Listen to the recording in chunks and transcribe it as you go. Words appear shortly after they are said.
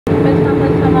बस हम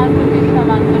बस सामान को भी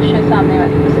सामान को सामने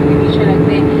वाले किसी के पीछे रख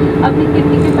दें। अपनी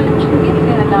खिड़की के पलक छोड़िए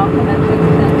लेकिन allow for that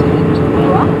sensory to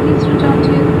blow up. Please return to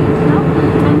your seats now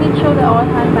and make sure that all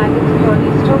hand baggage securely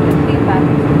stored with seat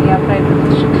baggage in the upright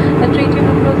position. The tray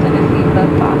table closed and the seat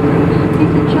belt fastened.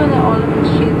 Please ensure that all of the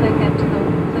shades are kept in the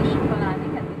position for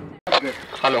landing at this time.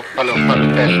 Hello,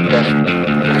 test.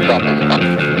 Stop.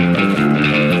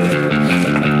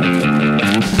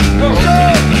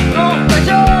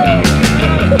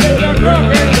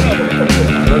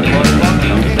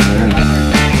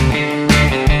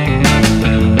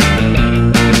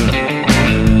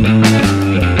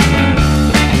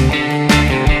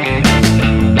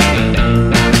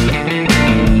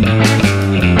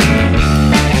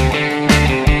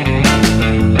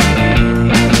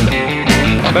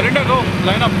 Belinda, go,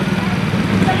 line up.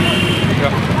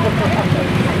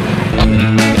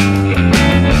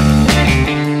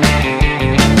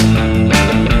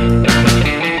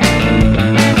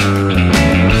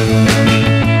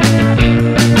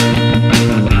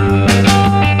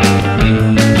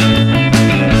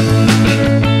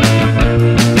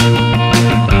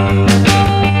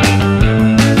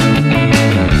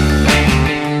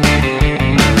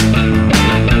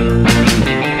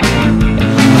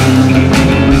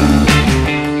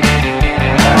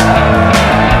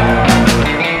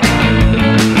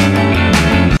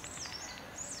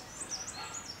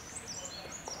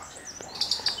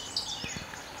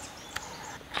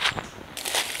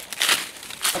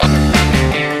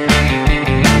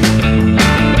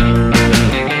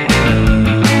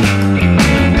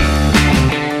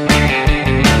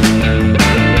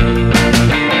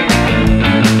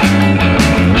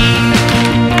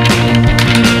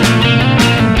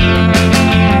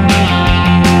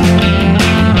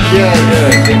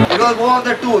 It was more of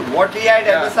the tooth. What we had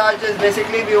emphasized is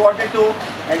basically we wanted to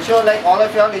ensure like all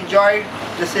of y'all enjoyed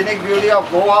the scenic beauty of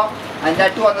Goa, and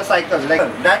that too on the cycles. Like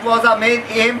that was our main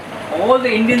aim. All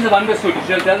the Indians have understood. You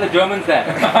shall tell the Germans that.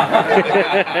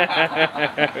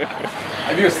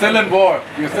 And you're still at war.